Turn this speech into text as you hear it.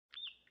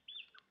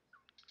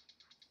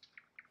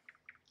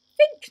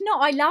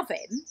not I love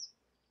him.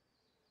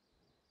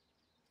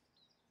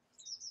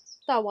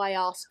 Though I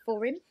ask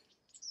for him.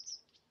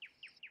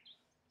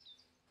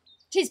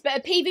 'Tis but a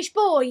peevish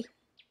boy.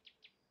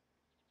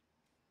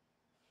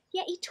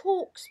 Yet he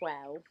talks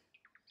well.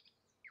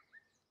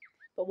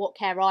 But what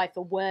care I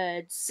for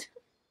words?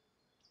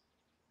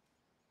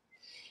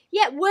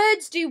 Yet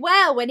words do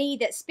well when he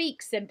that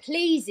speaks them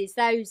pleases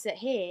those that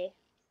hear.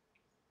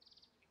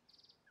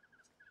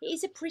 He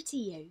is a pretty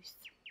youth.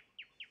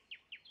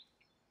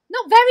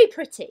 Not very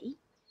pretty,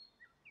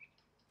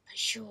 for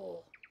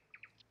sure.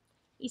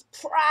 He's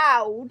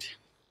proud.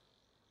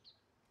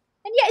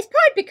 And yet his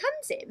pride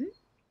becomes him.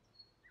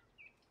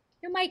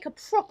 He'll make a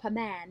proper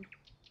man.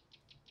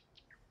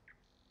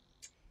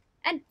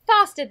 And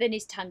faster than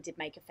his tongue did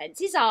make offence,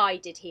 his eye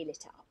did heal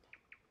it up.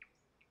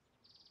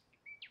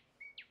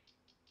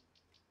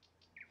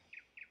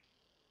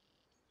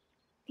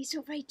 He's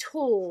not very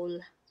tall.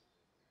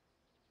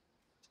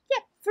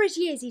 Yet for his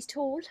years he's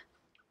tall.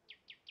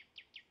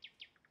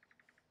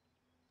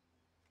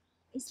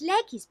 His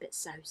leg is but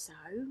so-so.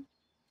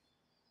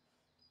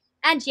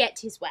 And yet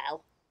 'tis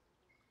well.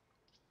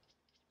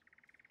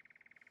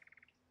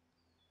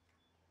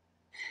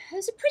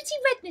 There's a pretty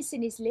redness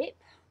in his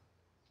lip.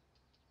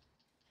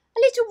 A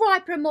little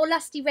riper and more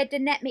lusty red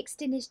than that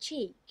mixed in his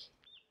cheek.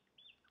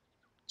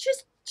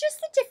 Just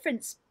the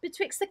difference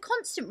betwixt the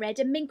constant red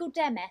and mingled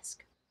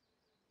damask.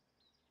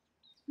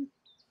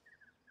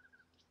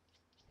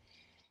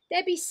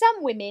 There be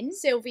some women,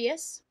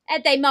 Sylvius,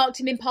 had they marked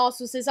him in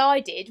parcels as I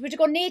did, would have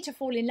gone near to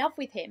fall in love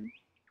with him.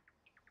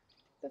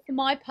 But for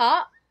my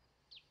part,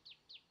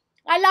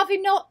 I love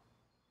him not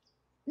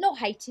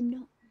hate him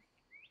not.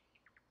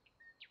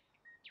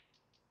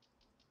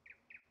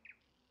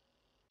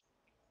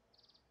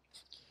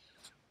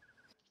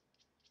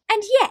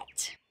 And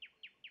yet,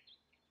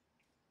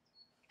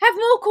 have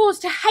more cause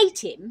to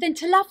hate him than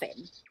to love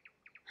him.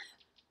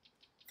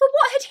 For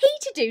what had he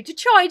to do to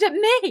chide at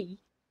me?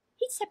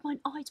 He'd said mine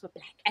eyes were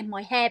black and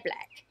my hair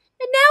black,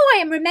 and now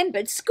I am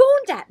remembered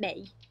scorned at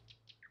me.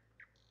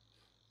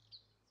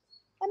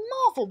 I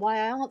marvel why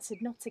I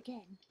answered not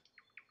again.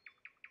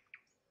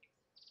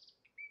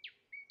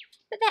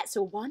 But that's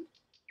all one.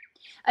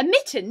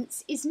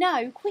 Admittance is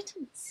no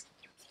quittance.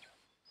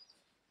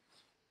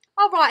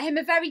 I'll write him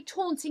a very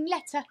taunting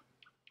letter,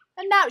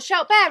 and thou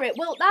shalt bear it,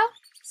 wilt thou,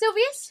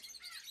 Sylvius?